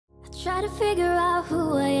Try to figure out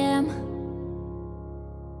who I am.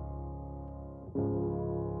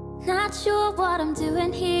 Not sure what I'm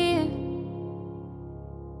doing here.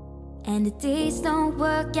 And the days don't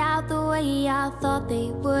work out the way I thought they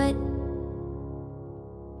would.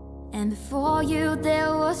 And before you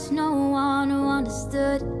there was no one who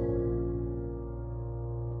understood.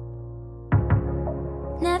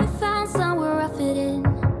 Never found somewhere I fit in.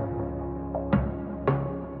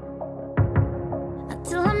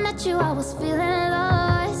 Until I met you I was feeling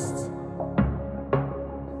lost.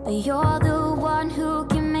 But you're the one who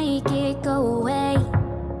can make it go away.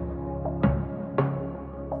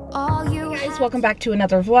 Hey guys, welcome back to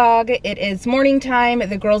another vlog. It is morning time.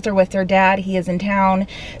 The girls are with their dad. He is in town.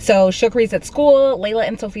 So Shukri's at school. Layla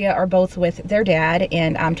and Sophia are both with their dad,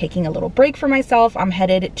 and I'm taking a little break for myself. I'm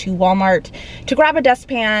headed to Walmart to grab a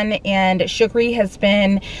dustpan, and Shukri has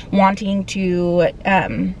been wanting to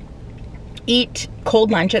eat cold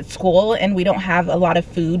lunch at school, and we don't have a lot of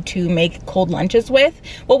food to make cold lunches with.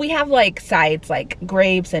 Well, we have like sides like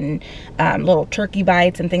grapes and little turkey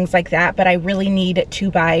bites and things like that, but I really need to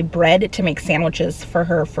buy bread to make sandwiches for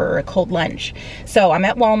her for a cold lunch. So I'm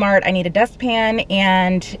at Walmart. I need a dustpan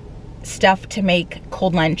and stuff to make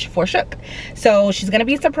cold lunch for Shook. So she's gonna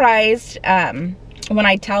be surprised when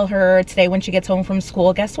I tell her today when she gets home from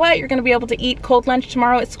school, guess what? You're gonna be able to eat cold lunch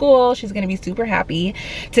tomorrow at school. She's gonna be super happy.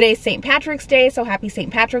 Today's St. Patrick's Day, so happy St.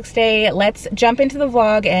 Patrick's Day. Let's jump into the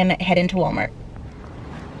vlog and head into Walmart.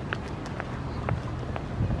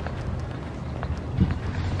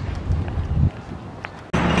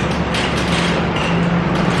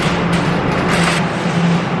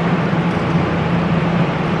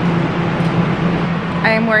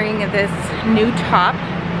 I am wearing this new top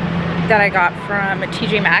that I got from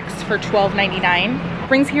TJ Maxx for $12.99.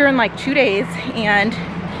 Brings here in like 2 days, and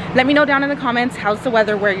let me know down in the comments how's the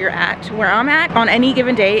weather where you're at. Where I'm at, on any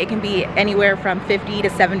given day, it can be anywhere from 50 to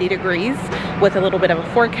 70 degrees with a little bit of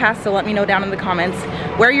a forecast, so let me know down in the comments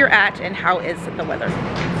where you're at and how is the weather.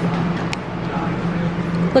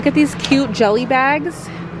 Look at these cute jelly bags.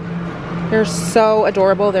 They're so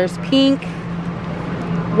adorable. There's pink,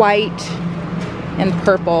 white, and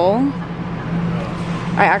purple.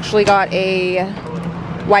 I actually got a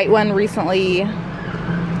white one recently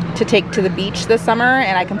to take to the beach this summer,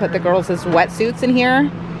 and I can put the girls' wetsuits in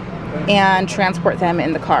here and transport them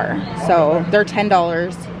in the car. So they're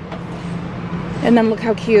 $10. And then look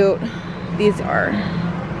how cute these are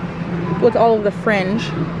with all of the fringe.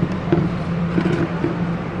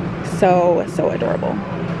 So adorable.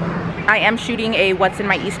 I am shooting a what's in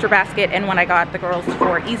my Easter basket and when I got the girls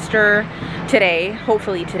for Easter today,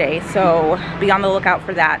 hopefully today, so be on the lookout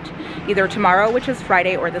for that either tomorrow, which is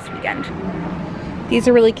Friday, or this weekend. These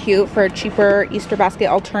are really cute for a cheaper Easter basket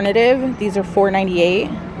alternative. These are $4.98.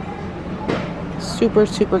 Super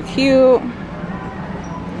cute.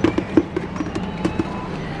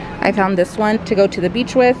 I found this one to go to the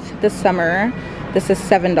beach with this summer. This is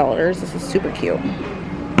 $7. This is super cute.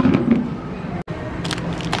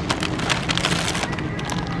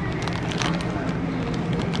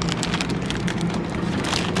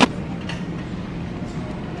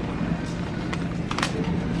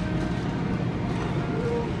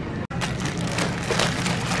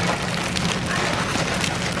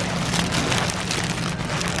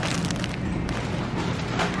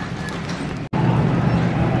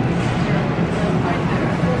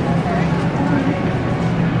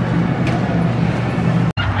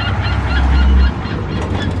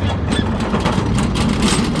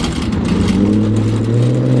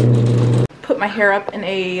 My hair up in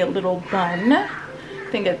a little bun. I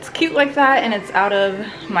think it's cute like that, and it's out of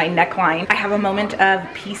my neckline. I have a moment of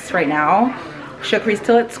peace right now. Shukri's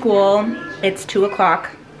still at school. It's 2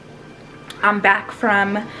 o'clock. I'm back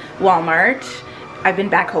from Walmart. I've been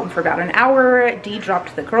back home for about an hour. Dee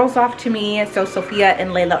dropped the girls off to me, so Sophia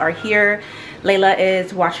and Layla are here. Layla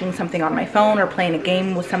is watching something on my phone or playing a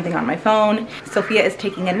game with something on my phone. Sophia is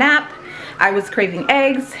taking a nap. I was craving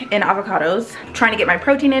eggs and avocados, trying to get my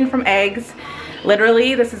protein in from eggs.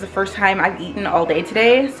 Literally, this is the first time I've eaten all day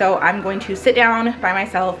today, so I'm going to sit down by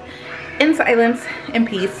myself in silence and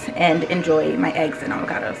peace and enjoy my eggs and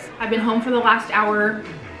avocados. I've been home for the last hour,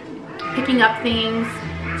 picking up things,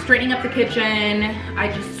 straightening up the kitchen.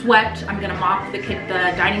 I just swept. I'm gonna mop the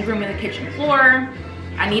dining room and the kitchen floor.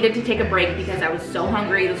 I needed to take a break because I was so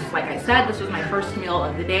hungry. This is, like I said, this was my first meal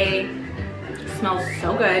of the day. It smells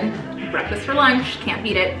so good. Breakfast for lunch, can't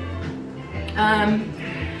beat it.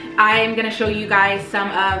 I'm gonna show you guys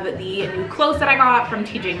some of the new clothes that I got from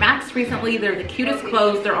TJ Maxx recently. They're the cutest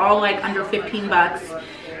clothes. They're all like under 15 bucks.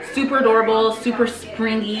 Super adorable, super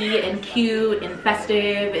springy and cute and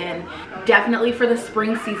festive and definitely for the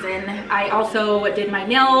spring season. I also did my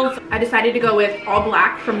nails. I decided to go with all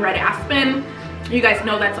black from Red Aspen. You guys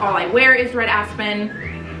know that's all I wear is Red Aspen.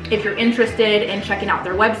 If you're interested in checking out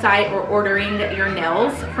their website or ordering your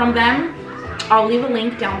nails from them, I'll leave a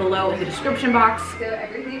link down below in the description box.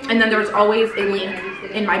 And then there's always a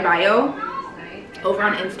link in my bio over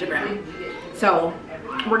on Instagram. So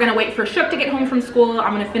we're gonna wait for Shook to get home from school.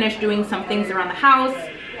 I'm gonna finish doing some things around the house,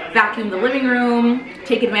 vacuum the living room,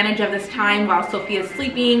 take advantage of this time while Sophia's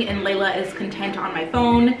sleeping and Layla is content on my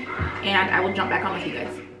phone, and I will jump back on with you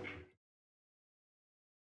guys.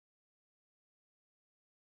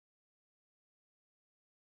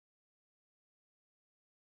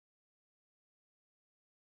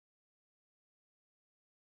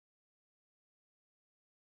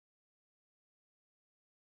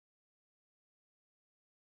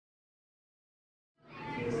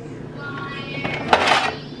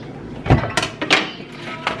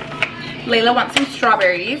 Layla wants some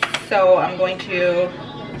strawberries, so I'm going to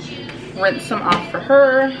rinse some off for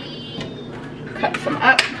her, cut some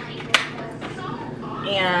up,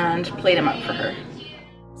 and plate them up for her.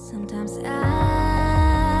 Sometimes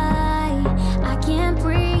I can't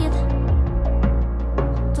breathe,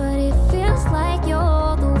 but it feels like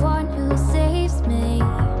you're the one who saves me.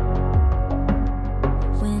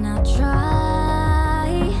 When I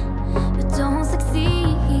try, but don't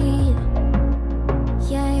succeed.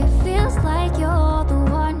 Yeah, it feels like you're the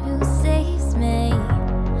one who saves me,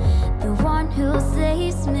 the one who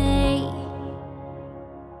saves me.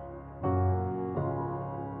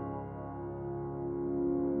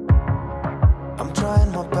 I'm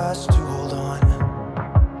trying my best to hold on.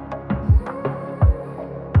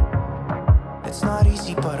 It's not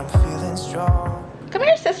easy, but I'm feeling strong. Come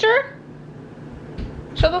here, sister.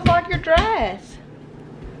 Show the vlog your dress.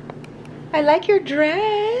 I like your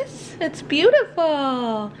dress. It's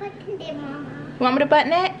beautiful. Put it, Mama. You want me to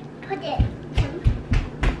button it? Put it.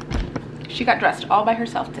 She got dressed all by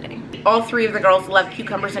herself today. All three of the girls love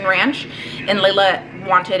cucumbers and ranch, and Layla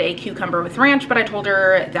wanted a cucumber with ranch, but I told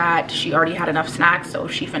her that she already had enough snacks, so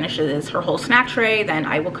if she finishes her whole snack tray, then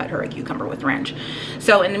I will cut her a cucumber with ranch.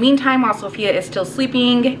 So in the meantime, while Sophia is still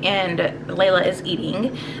sleeping and Layla is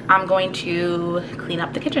eating, I'm going to clean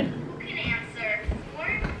up the kitchen. You can answer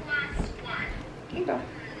 4 plus 1. Here you go.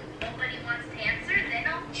 Nobody wants to answer, then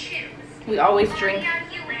I'll choose. We always drink Yeah,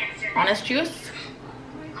 you answer. Honest juice.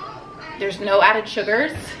 There's no added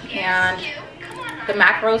sugars, and the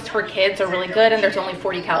macros for kids are really good, and there's only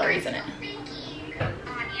 40 calories in it. Thank you.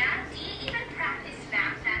 Anya, do you even practice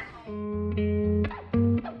math at home?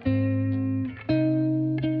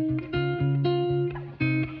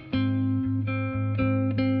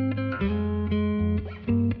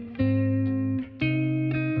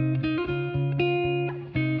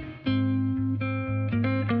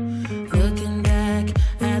 Looking back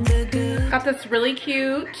at the good. Got this really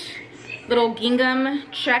cute little gingham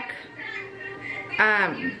check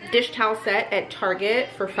dish towel set at Target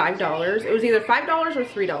for $5. It was either $5 or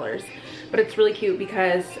 $3, but it's really cute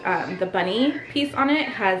because the bunny piece on it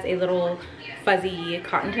has a little fuzzy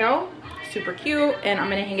cottontail. Super cute, and I'm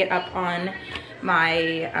gonna hang it up on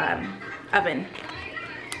my oven,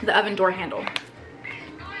 the oven door handle.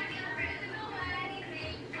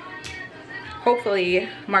 Hopefully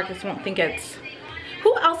Marcus won't think it's...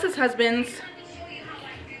 Who else's husbands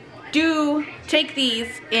do take these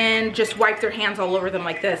and just wipe their hands all over them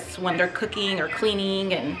like this when they're cooking or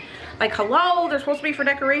cleaning? And like, hello, they're supposed to be for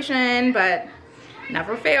decoration, but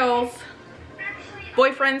never fails.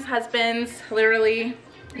 Boyfriends, husbands, literally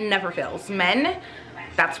never fails. Men,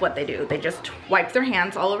 that's what they do. They just wipe their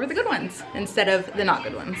hands all over the good ones instead of the not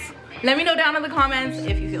good ones. Let me know down in the comments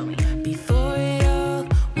if you feel me. Before it all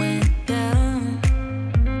went down,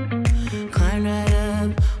 climbed right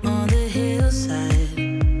up on the hillside.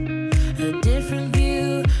 A different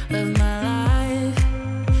view of my life.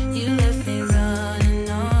 You left me running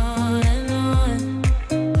on and on,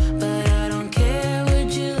 but I don't care,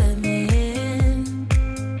 would you let me in?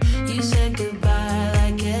 You said goodbye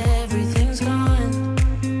like everything's gone,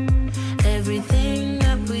 everything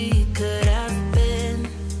that we could have been.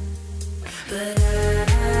 But I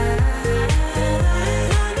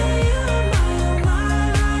know you are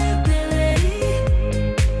my liability.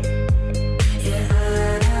 Yeah,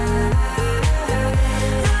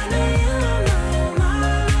 I know you are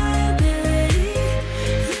my liability. My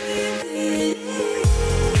liability.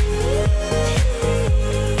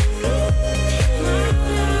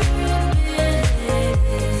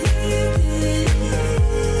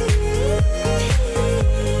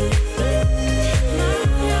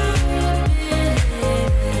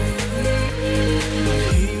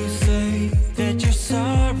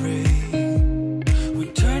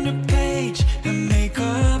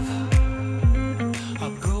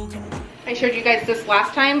 showed you guys this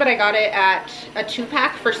last time, but I got it at a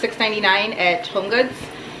 2-pack for $6.99 at HomeGoods.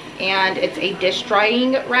 And it's a dish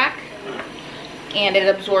drying rack. And it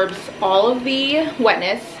absorbs all of the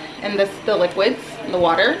wetness and the liquids and the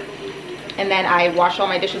water. And then I wash all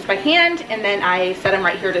my dishes by hand, and then I set them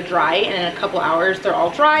right here to dry, and in a couple hours they're all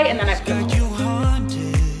dry, and then I put them away.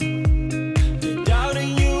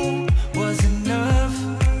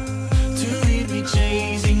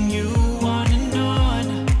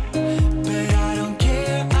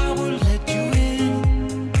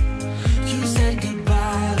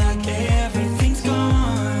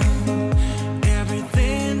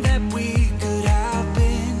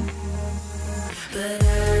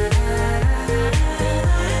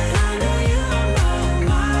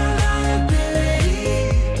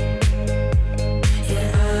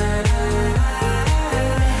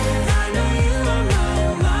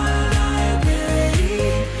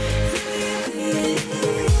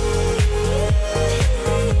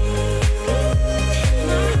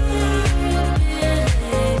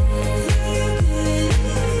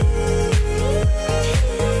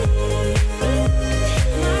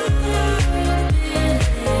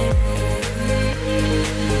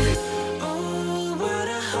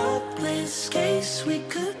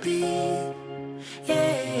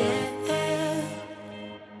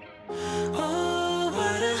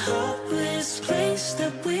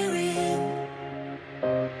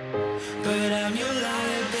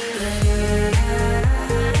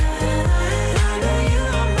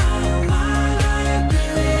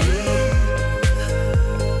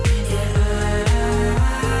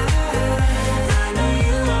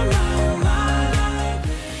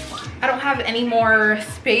 Any more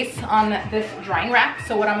space on this drying rack,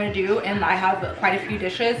 so what I'm going to do, and I have quite a few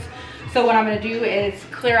dishes, so what I'm going to do is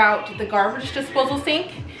clear out the garbage disposal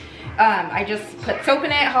sink. I just put soap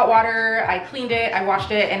in it, hot water, I cleaned it, I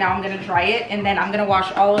washed it, and now I'm going to dry it, and then I'm going to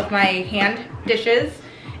wash all of my hand dishes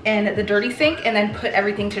in the dirty sink, and then put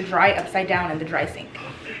everything to dry upside down in the dry sink,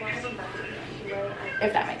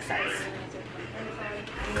 if that makes sense.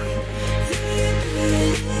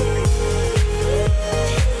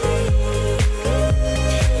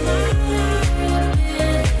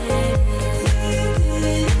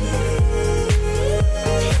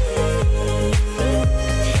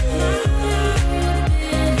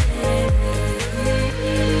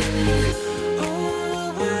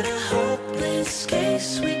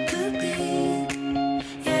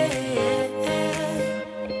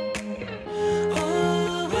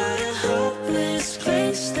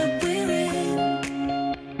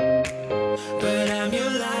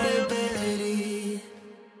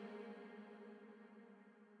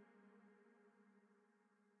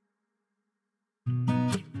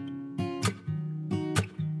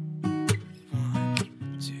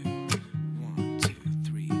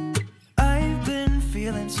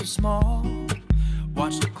 So small,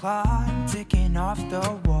 watch the clock ticking off the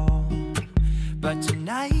wall, but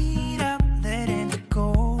tonight I'm letting it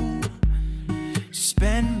go.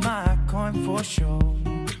 Spend my coin for sure.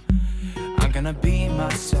 I'm gonna be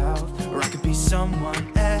myself, or I could be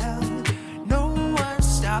someone else. No one's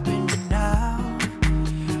stopping me now.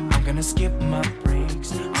 I'm gonna skip my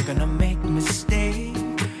breaks, I'm gonna make mistakes.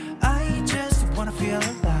 I just wanna feel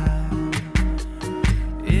alive.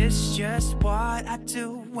 It's just what I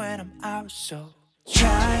do when I'm out, so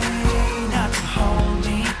try not to hold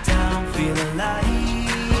me down. Feel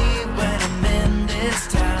alive when I'm in this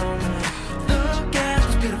town. Look at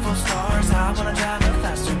those beautiful stars. I wanna drive a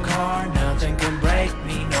faster car. Nothing can break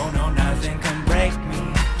me, no, nothing can break me.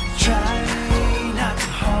 Try not to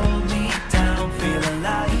hold me down. Feel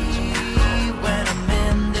alive when I'm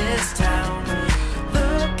in this town.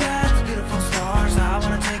 Look at those beautiful stars. I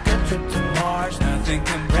wanna take a trip to Mars. Nothing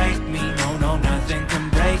can break me, no, nothing can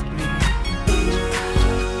break me.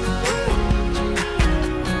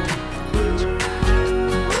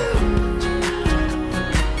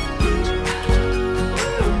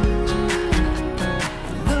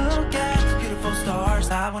 Look at the beautiful stars.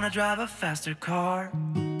 I wanna drive a faster car.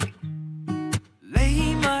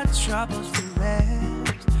 Lay my troubles to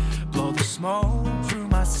rest. Blow the smoke through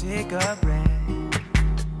my cigarette.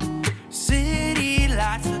 City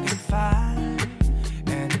lights looking fine,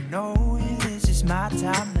 and I know this is my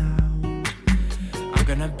time now. I'm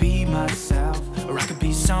gonna be myself, or I could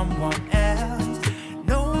be someone else.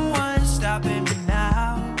 No one's stopping me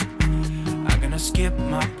now. I'm gonna skip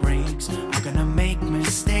my breaks, I'm gonna make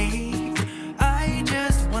mistakes. I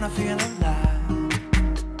just wanna feel alive.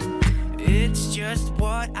 It's just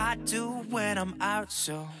what I do when I'm out,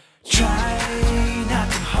 so try not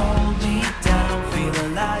to hold me down. Feel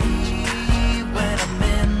alive when I'm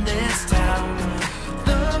in this town.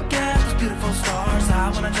 Look at those beautiful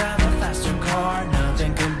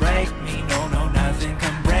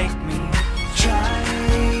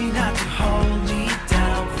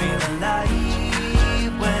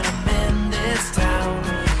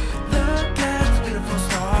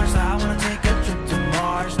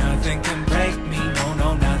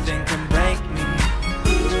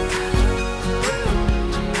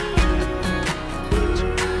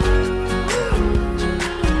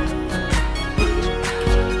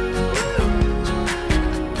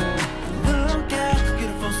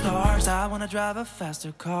drive a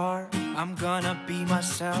faster car. I'm gonna be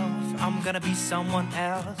myself. I'm gonna be someone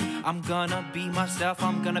else. I'm gonna be myself.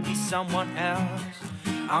 I'm gonna be someone else.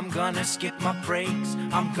 I'm gonna skip my breaks.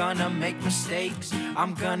 I'm gonna make mistakes.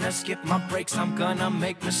 I'm gonna skip my breaks. I'm gonna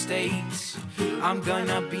make mistakes. I'm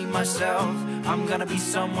gonna be myself. I'm gonna be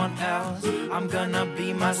someone else. I'm gonna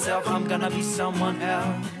be myself. I'm gonna be someone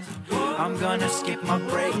else. I'm gonna skip my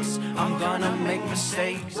breaks. I'm gonna make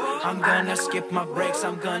mistakes. I'm gonna skip my breaks.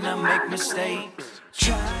 I'm gonna make mistakes.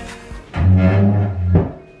 Try.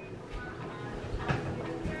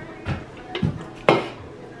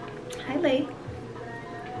 Hi, Lay.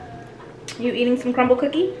 You eating some crumble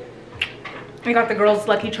cookie? I got the girls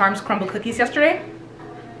Lucky Charms crumble cookies yesterday,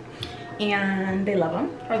 and they love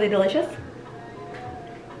them. Are they delicious?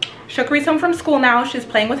 Shukri's home from school now. She's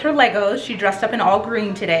playing with her Legos. She dressed up in all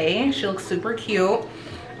green today. She looks super cute.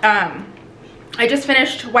 I just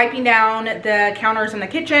finished wiping down the counters in the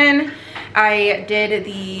kitchen. I did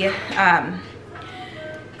the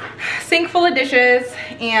sink full of dishes,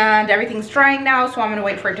 and everything's drying now, so I'm gonna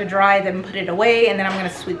wait for it to dry, then put it away, and then I'm gonna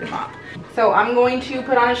sweep and mop. So I'm going to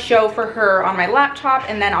put on a show for her on my laptop,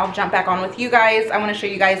 and then I'll jump back on with you guys. I want to show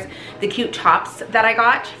you guys the cute tops that I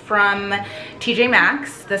got from TJ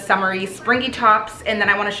Maxx, the summery springy tops, and then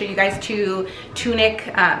I want to show you guys two tunic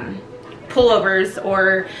pullovers,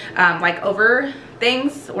 or like over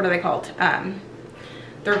things. What are they called?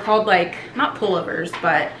 They're called, like, not pullovers,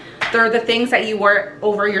 but they're the things that you wear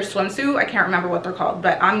over your swimsuit. I can't remember what they're called,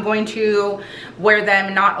 but I'm going to wear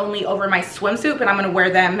them not only over my swimsuit, but I'm gonna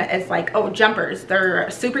wear them as, like, oh, jumpers. They're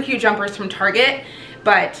super cute jumpers from Target,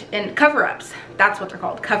 but in cover-ups. That's what they're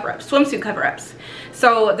called, cover-ups, swimsuit cover-ups.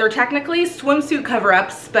 So they're technically swimsuit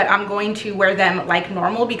cover-ups, but I'm going to wear them like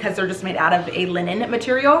normal because they're just made out of a linen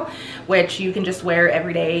material, which you can just wear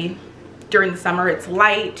every day. During the summer, it's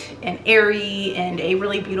light and airy and a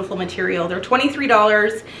really beautiful material. They're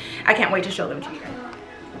 $23. I can't wait to show them to you.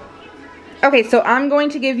 Okay, so I'm going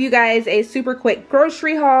to give you guys a super quick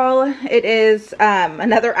grocery haul. It is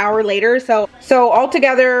another hour later. So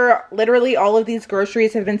altogether, literally all of these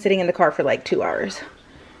groceries have been sitting in the car for like 2 hours.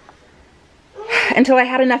 Until I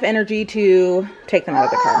had enough energy to take them out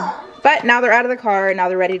of the car. But now they're out of the car, and now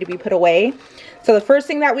they're ready to be put away. So the first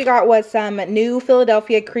thing that we got was some new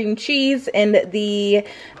Philadelphia cream cheese in the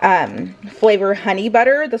flavor honey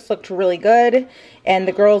butter. This looked really good, and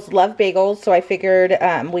the girls love bagels, so I figured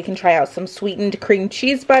we can try out some sweetened cream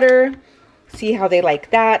cheese butter, see how they like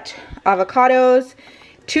that. Avocados,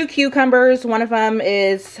 2 cucumbers. One of them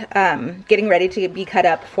is getting ready to be cut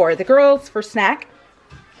up for the girls for snack.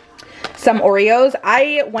 Some Oreos.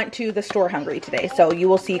 I went to the store hungry today, so you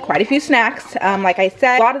will see quite a few snacks. Like I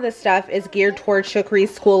said, a lot of this stuff is geared towards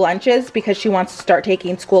Shukri's school lunches because she wants to start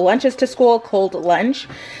taking school lunches to school, cold lunch.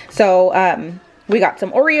 So we got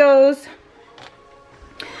some Oreos,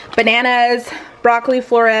 bananas, broccoli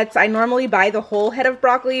florets. I normally buy the whole head of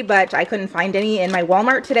broccoli, but I couldn't find any in my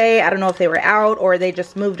Walmart today. I don't know if they were out or they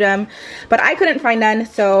just moved them, but I couldn't find none,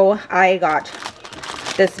 so I got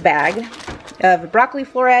this bag of broccoli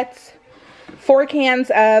florets. 4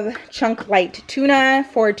 cans of chunk light tuna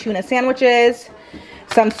for tuna sandwiches,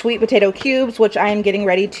 some sweet potato cubes, which I am getting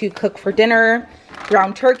ready to cook for dinner,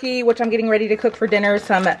 ground turkey, which I'm getting ready to cook for dinner,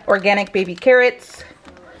 some organic baby carrots,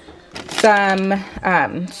 some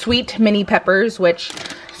sweet mini peppers,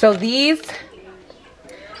 so these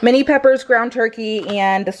mini peppers, ground turkey,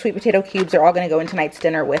 and the sweet potato cubes are all going to go in tonight's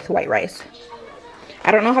dinner with white rice.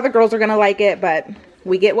 I don't know how the girls are going to like it, but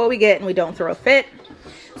we get what we get and we don't throw a fit.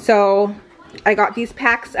 So I got these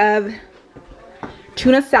packs of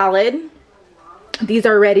tuna salad. These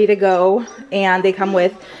are ready to go, and they come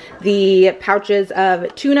with the pouches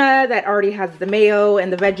of tuna that already has the mayo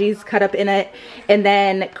and the veggies cut up in it, and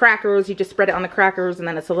then crackers. You just spread it on the crackers, and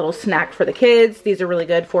then it's a little snack for the kids. These are really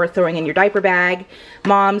good for throwing in your diaper bag.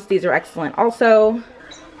 Moms, these are excellent also.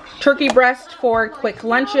 Turkey breast for quick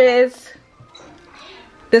lunches.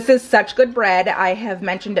 This is such good bread. I have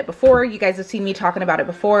mentioned it before. You guys have seen me talking about it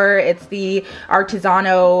before. It's the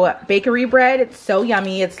Artisanal bakery bread. It's so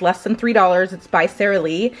yummy. It's less than $3. It's by Sara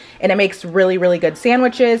Lee, and it makes really, really good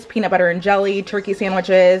sandwiches, peanut butter and jelly, turkey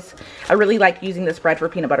sandwiches. I really like using this bread for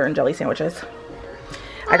peanut butter and jelly sandwiches.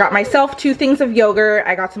 I got myself 2 things of yogurt.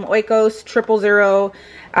 I got some Oikos 000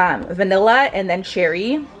 vanilla and then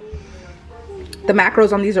cherry. The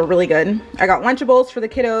macros on these are really good. I got Lunchables for the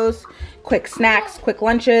kiddos, quick snacks, quick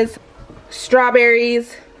lunches,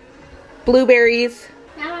 strawberries, blueberries.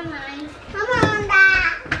 Come on,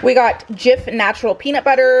 Dad. We got Jif natural peanut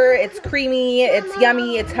butter. It's creamy, it's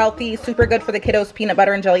yummy, it's healthy, super good for the kiddos' peanut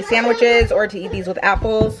butter and jelly sandwiches or to eat these with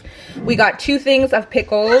apples. We got 2 things of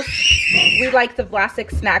pickles. We like the Vlasic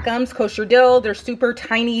Snackums kosher dill. They're super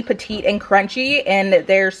tiny, petite, and crunchy, and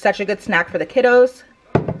they're such a good snack for the kiddos.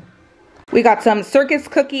 We got some circus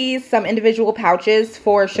cookies, some individual pouches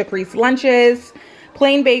for Shukri's lunches,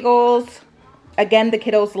 plain bagels. Again, the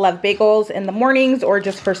kiddos love bagels in the mornings or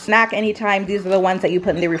just for snack anytime. These are the ones that you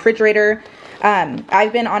put in the refrigerator.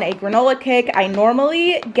 I've been on a granola kick. I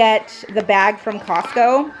normally get the bag from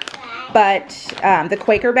Costco, but the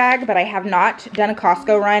Quaker bag, but I have not done a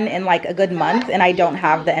Costco run in like a good month, and I don't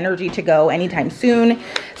have the energy to go anytime soon.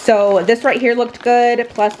 So this right here looked good.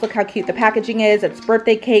 Plus, look how cute the packaging is. It's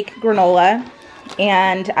birthday cake granola,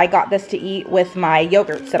 and I got this to eat with my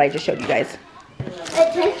yogurts that I just showed you guys.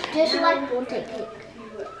 It tastes just like birthday cake.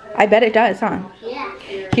 I bet it does, huh? Yeah.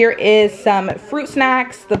 Here is some fruit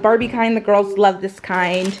snacks, the Barbie kind. The girls love this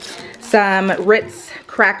kind. Some Ritz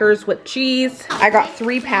crackers with cheese. I got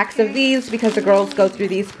 3 packs of these because the girls go through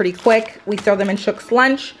these pretty quick. We throw them in Shook's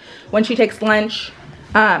lunch when she takes lunch.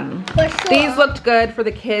 These looked good for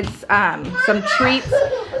the kids. Some treats,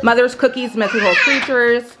 Mother's Cookies, Mythical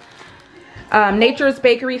Creatures. Nature's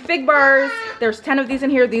Bakery fig bars. There's 10 of these in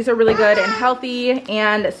here. These are really good and healthy.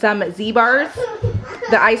 And some Z bars,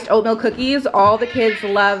 the iced oatmeal cookies. All the kids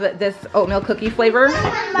love this oatmeal cookie flavor.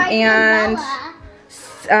 And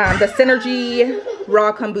the Synergy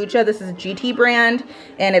raw kombucha. This is GT brand,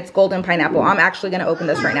 and it's golden pineapple. I'm actually gonna open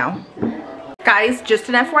this right now. Guys, just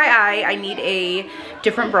an FYI, I need a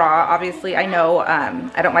different bra. Obviously, I know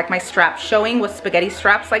I don't like my straps showing with spaghetti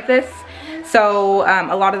straps like this. So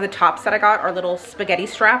a lot of the tops that I got are little spaghetti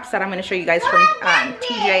straps that I'm going to show you guys from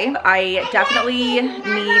TJ. I definitely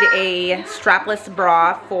need a strapless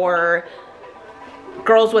bra for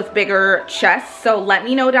girls with bigger chests. So let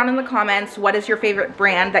me know down in the comments, what is your favorite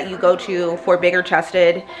brand that you go to for bigger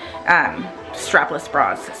chested strapless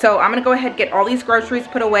bras. So I'm gonna go ahead and get all these groceries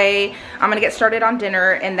put away. I'm gonna get started on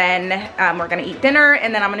dinner, and then we're gonna eat dinner,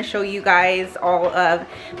 and then I'm gonna show you guys all of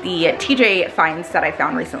the TJ finds that I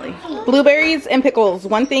found recently. Blueberries and pickles,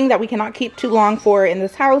 one thing that we cannot keep too long for in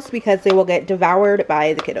this house because they will get devoured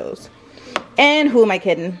by the kiddos. And who am I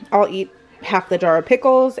kidding? I'll eat half the jar of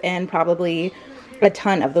pickles and probably a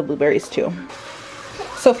ton of the blueberries too.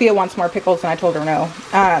 Sophia wants more pickles and I told her no.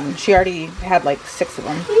 She already had like 6 of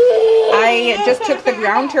them. I just took the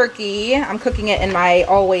ground turkey. I'm cooking it in my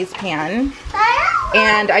always pan.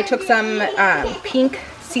 And I took some pink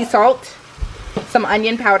sea salt, some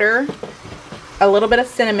onion powder, a little bit of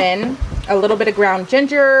cinnamon, a little bit of ground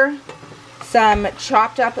ginger, some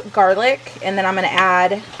chopped up garlic, and then I'm gonna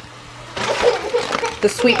add the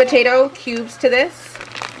sweet potato cubes to this.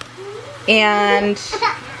 And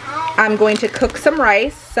I'm going to cook some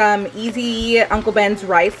rice, some easy Uncle Ben's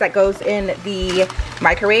rice that goes in the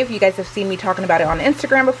microwave. You guys have seen me talking about it on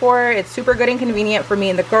Instagram before. It's super good and convenient for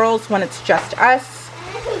me and the girls when it's just us.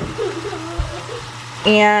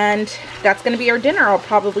 And that's going to be our dinner. I'll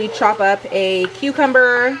probably chop up a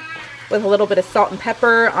cucumber with a little bit of salt and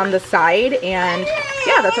pepper on the side. And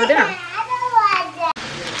yeah, that's our dinner.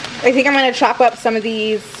 I think I'm going to chop up some of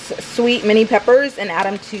these sweet mini peppers and add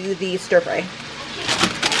them to the stir fry.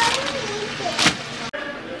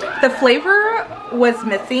 The flavor was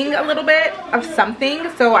missing a little bit of something,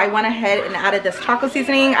 so I went ahead and added this taco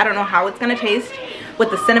seasoning. I don't know how it's going to taste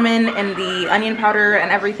with the cinnamon and the onion powder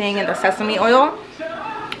and everything and the sesame oil,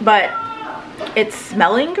 but it's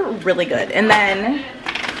smelling really good. And then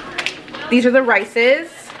these are the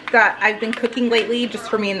rices that I've been cooking lately just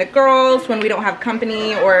for me and the girls when we don't have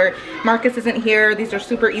company or Marcus isn't here. These are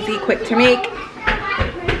super easy, quick to make.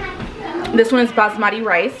 This one is basmati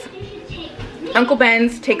rice. Uncle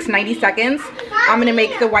Ben's takes 90 seconds. I'm gonna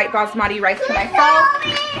make the white basmati rice for myself,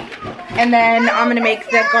 and then I'm gonna make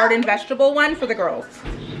the garden vegetable one for the girls.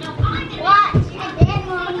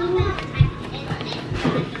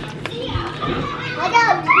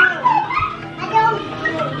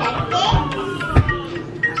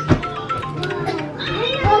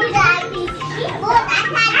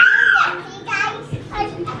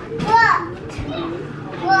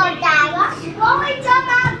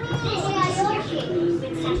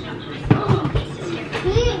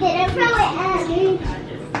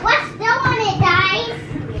 What's still on it, guys?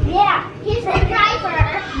 Yeah, he's the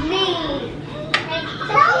driver. Me.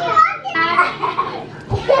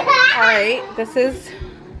 Alright, this is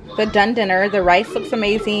the done dinner. The rice looks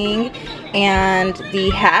amazing and the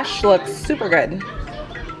hash looks super good.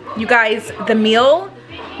 You guys, the meal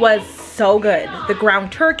was so good. The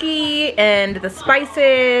ground turkey and the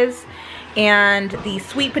spices and the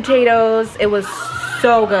sweet potatoes, it was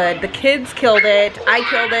so good. The kids killed it. I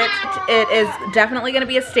killed it. It is definitely going to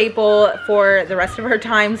be a staple for the rest of our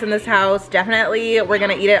times in this house. Definitely, we're going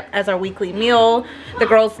to eat it as our weekly meal. The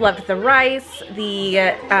girls loved the rice,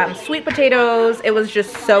 the sweet potatoes. It was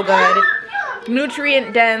just so good.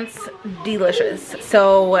 Nutrient dense, delicious.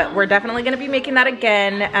 So we're definitely going to be making that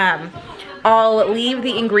again. I'll leave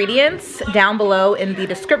the ingredients down below in the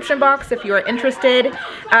description box if you are interested.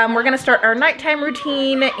 We're gonna start our nighttime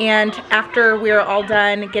routine, and after we're all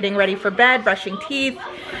done getting ready for bed, brushing teeth,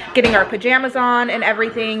 getting our pajamas on and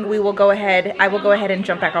everything, I will go ahead and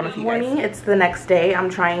jump back on with you guys. It's the next day. I'm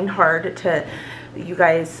trying hard to, so you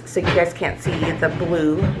guys can't see the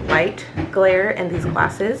blue light glare in these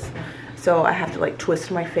glasses. So I have to like twist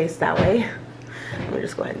my face that way. Let me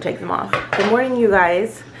just go ahead and take them off. Good morning, you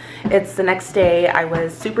guys. It's the next day. I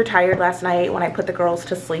was super tired last night when I put the girls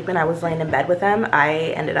to sleep and I was laying in bed with them.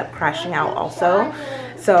 I ended up crashing out also.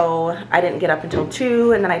 So I didn't get up until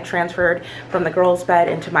 2, and then I transferred from the girls' bed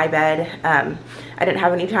into my bed. I didn't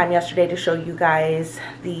have any time yesterday to show you guys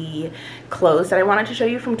the clothes that I wanted to show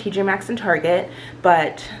you from TJ Maxx and Target,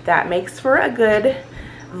 but that makes for a good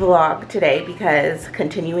vlog today, because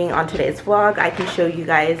continuing on today's vlog, I can show you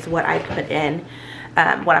guys what I put in,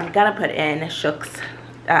 what I'm gonna put in Shook's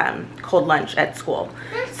cold lunch at school.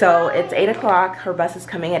 So it's 8 o'clock. Her bus is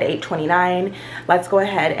coming at 8:29. Let's go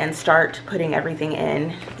ahead and start putting everything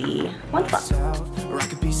in the lunchbox. Or I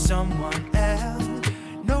could be someone else.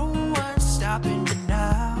 No one's stopping me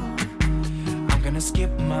now. I'm gonna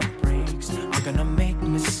skip my breaks. I'm gonna make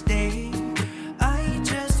mistakes. I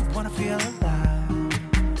just wanna feel alive.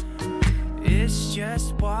 It's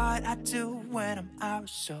just what I do when I'm out,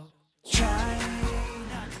 so try.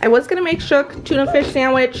 I was gonna make Shook tuna fish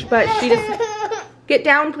sandwich, but she just, get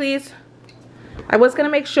down please. I was gonna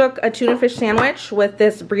make Shook a tuna fish sandwich with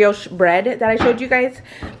this brioche bread that I showed you guys,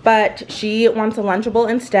 but she wants a Lunchable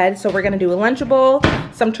instead. So we're gonna do a Lunchable,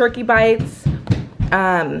 some turkey bites,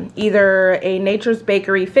 either a Nature's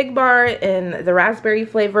Bakery fig bar in the raspberry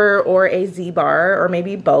flavor or a Z bar, or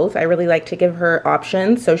maybe both. I really like to give her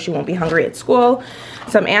options so she won't be hungry at school.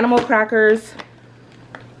 Some animal crackers,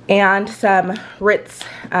 and some Ritz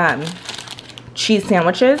cheese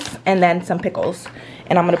sandwiches, and then some pickles.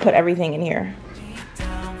 And I'm gonna put everything in here.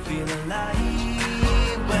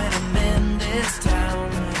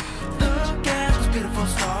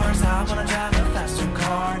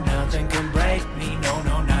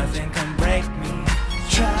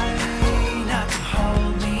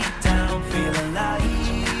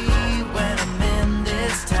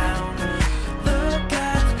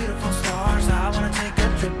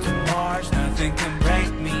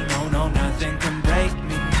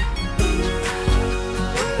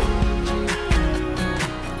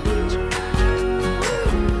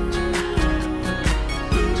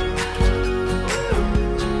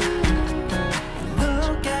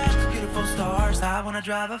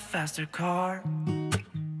 Drive a faster car.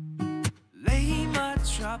 Lay my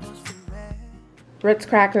troubles to rest. Ritz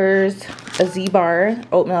crackers, a Z bar,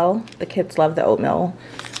 oatmeal. The kids love the oatmeal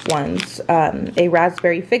ones. A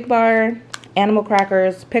raspberry fig bar, animal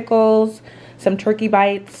crackers, pickles, some turkey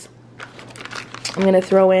bites. I'm gonna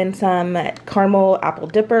throw in some caramel apple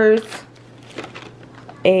dippers,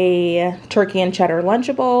 a turkey and cheddar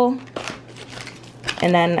Lunchable,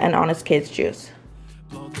 and then an Honest Kids juice.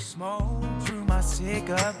 Blow the smoke through my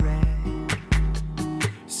cigarette.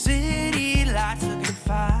 City lights looking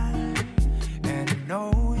fine, and I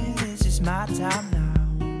know this is my time now.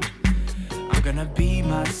 I'm gonna be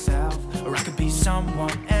myself, or I could be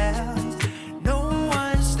someone else. No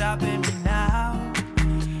one's stopping me now.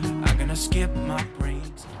 I'm gonna skip my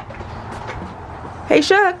breaks. Hey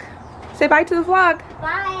Shook, say bye to the vlog.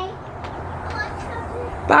 Bye.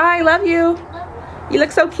 Bye, love you. You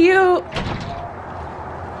look so cute.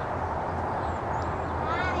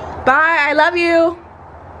 Bye, I love you.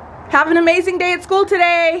 Have an amazing day at school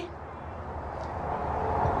today.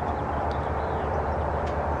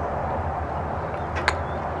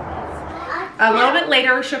 A little bit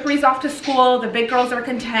later, Shukri's off to school. The big girls are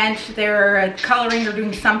content. They're coloring or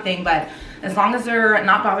doing something, but as long as they're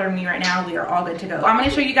not bothering me right now, we are all good to go. I'm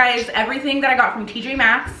gonna show you guys everything that I got from TJ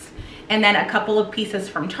Maxx, and then a couple of pieces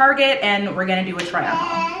from Target, and we're gonna do a try on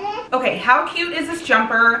haul. Okay, how cute is this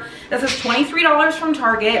jumper? This is $23 from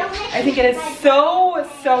Target. I think it is so,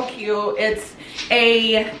 so cute. It's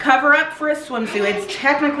a cover up for a swimsuit. It's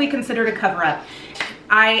technically considered a cover up.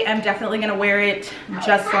 I am definitely gonna wear it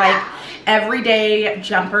just like everyday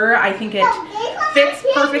jumper. I think it fits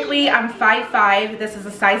perfectly. I'm 5'5". This is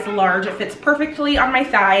a size large. It fits perfectly on my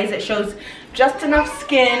thighs. It shows just enough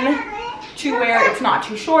skin to where it's not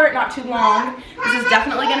too short, not too long. This is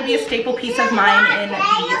definitely going to be a staple piece of mine in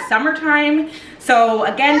the summertime. So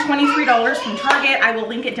again, $23 from Target. I will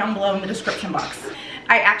link it down below in the description box.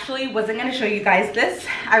 I actually wasn't going to show you guys this.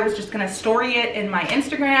 I was just going to story it in my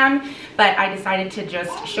Instagram, but I decided to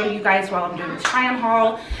just show you guys while I'm doing this try on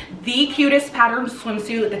haul. The cutest patterned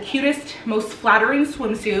swimsuit, the cutest, most flattering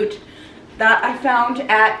swimsuit that I found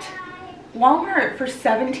at Walmart for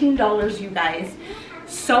 $17, you guys.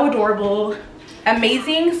 So adorable,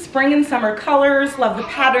 amazing spring and summer colors. Love the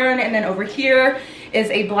pattern. And then over here is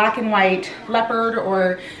a black and white leopard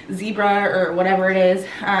or zebra or whatever it is.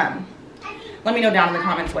 Let me know down in the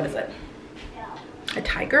comments, what is it? A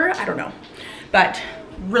tiger? I don't know. But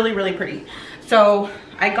really, really pretty. So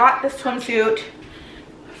I got this swimsuit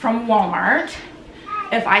from Walmart.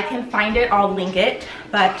 If I can find it, I'll link it.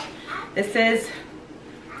 But this is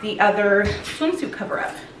the other swimsuit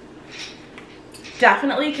cover-up.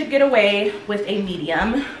 Definitely could get away with a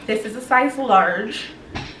medium. This is a size large,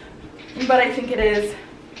 but I think it is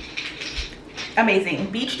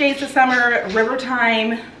amazing. Beach days this summer, river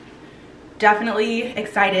time. Definitely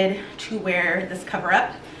excited to wear this cover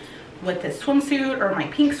up with this swimsuit or my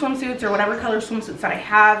pink swimsuits or whatever color swimsuits that I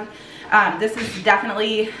have. This is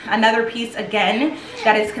definitely another piece, again,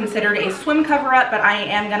 that is considered a swim cover up, but I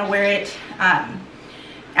am gonna wear it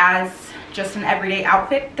as just an everyday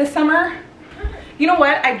outfit this summer. You know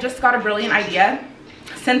what? I just got a brilliant idea.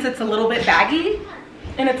 Since it's a little bit baggy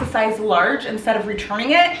and it's a size large, instead of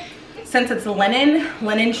returning it, since it's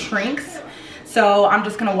linen shrinks. So I'm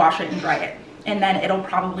just gonna wash it and dry it. And then it'll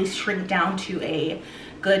probably shrink down to a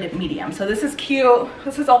good medium. So this is cute.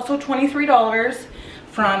 This is also $23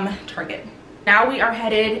 from Target. Now we are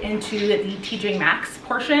headed into the TJ Maxx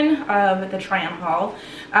portion of the try on haul.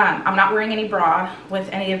 I'm not wearing any bra with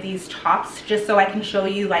any of these tops, just so I can show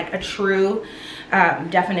you like a true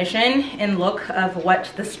definition and look of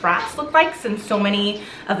what the straps look like, since so many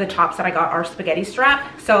of the tops that I got are spaghetti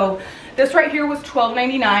strap. So this right here was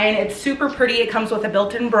 $12.99. It's super pretty. It comes with a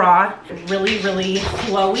built-in bra. Really, really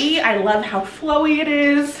flowy. I love how flowy it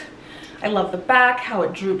is. I love the back, how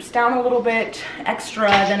it droops down a little bit extra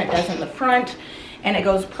than it does in the front. And it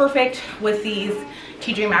goes perfect with these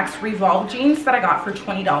TJ Maxx Revolve jeans that I got for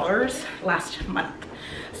 $20 last month.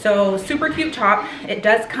 So super cute top. It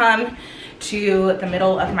does come to the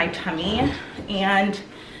middle of my tummy, and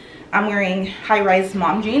I'm wearing high-rise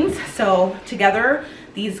mom jeans. So together,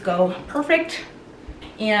 these go perfect.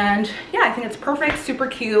 And yeah, I think it's perfect, super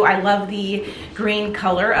cute. I love the green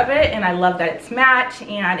color of it, and I love that it's matte,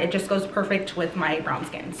 and it just goes perfect with my brown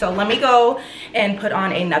skin. So let me go and put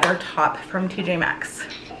on another top from TJ Maxx.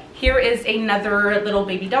 Here is another little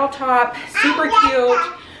baby doll top, super cute,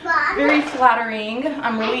 very flattering.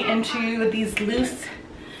 I'm really into these loose,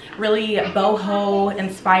 really boho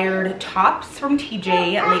inspired tops from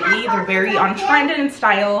TJ lately. They're very on trend and in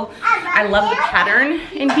style. I love the pattern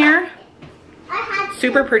in here.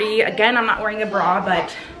 Super pretty. Again, I'm not wearing a bra,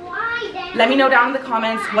 but let me know down in the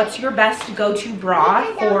comments what's your best go-to bra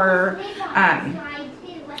for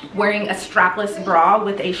wearing a strapless bra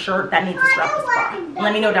with a shirt that needs a strapless bra.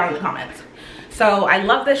 Let me know down in the comments. So I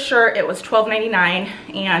love this shirt. It was $12.99,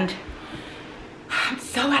 and I'm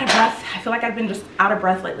so out of breath. I feel like I've been just out of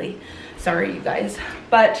breath lately. Sorry, you guys.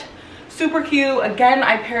 But super cute. Again,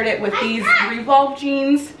 I paired it with these Revolve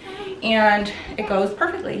jeans, and it goes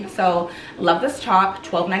perfectly. So love this top,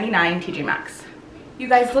 $12.99 TJ Maxx. You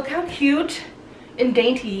guys, look how cute and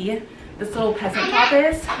dainty this little peasant top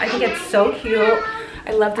is. I think it's so cute.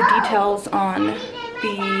 I love the details on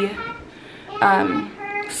the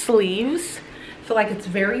sleeves. I feel like it's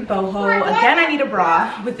very boho. Again, I need a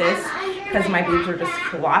bra with this because my boobs are just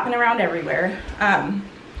flopping around everywhere.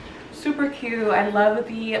 Super cute. I love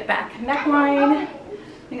the back neckline. I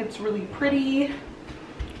think it's really pretty.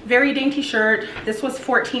 Very dainty shirt. This was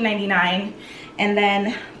 $14.99, and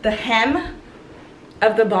then the hem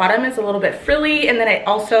of the bottom is a little bit frilly, and then it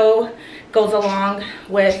also goes along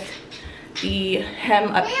with the hem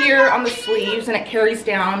up here on the sleeves, and it carries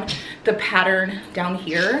down the pattern down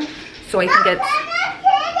here. So I think it's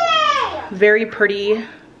very pretty,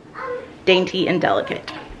 dainty, and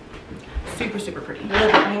delicate. Super, super pretty. A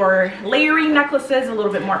little bit more layering necklaces, a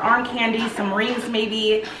little bit more arm candy, some rings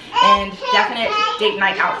maybe, and definite date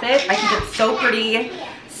night outfit. I think it's so pretty,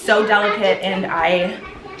 so delicate, and I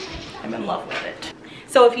am in love with it.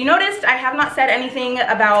 So if you noticed, I have not said anything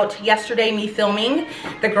about yesterday me filming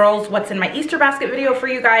the girls what's in my Easter basket video for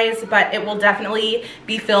you guys, but it will definitely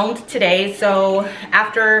be filmed today. So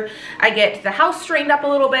after I get the house straightened up a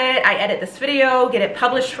little bit, I edit this video, get it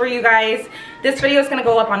published for you guys. This video is gonna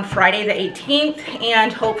go up on Friday the 18th,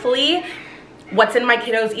 and hopefully what's in my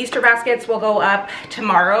kiddos' Easter baskets will go up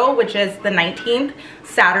tomorrow, which is the 19th,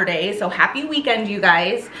 Saturday. So happy weekend, you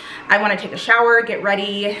guys. I want to take a shower, get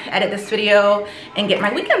ready, edit this video, and get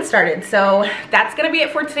my weekend started. So that's gonna be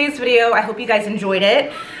it for today's video. I hope you guys enjoyed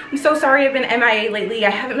it. I'm so sorry I've been MIA lately. I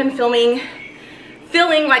haven't been feeling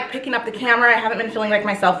like picking up the camera. I haven't been feeling like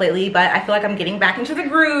myself lately, but I feel like I'm getting back into the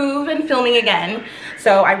groove and filming again.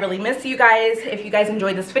 So I really miss you guys. If you guys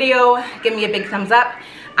enjoyed this video, give me a big thumbs up.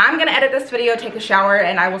 I'm gonna edit this video, take a shower,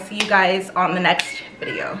 and I will see you guys on the next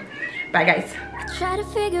video. Bye guys. I try to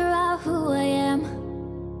figure out who I am.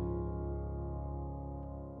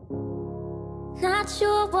 Not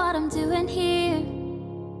sure what I'm doing here.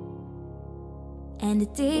 And the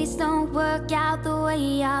days don't work out the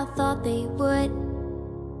way I thought they would.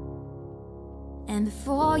 And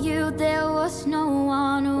before you there was no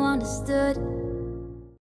one who understood.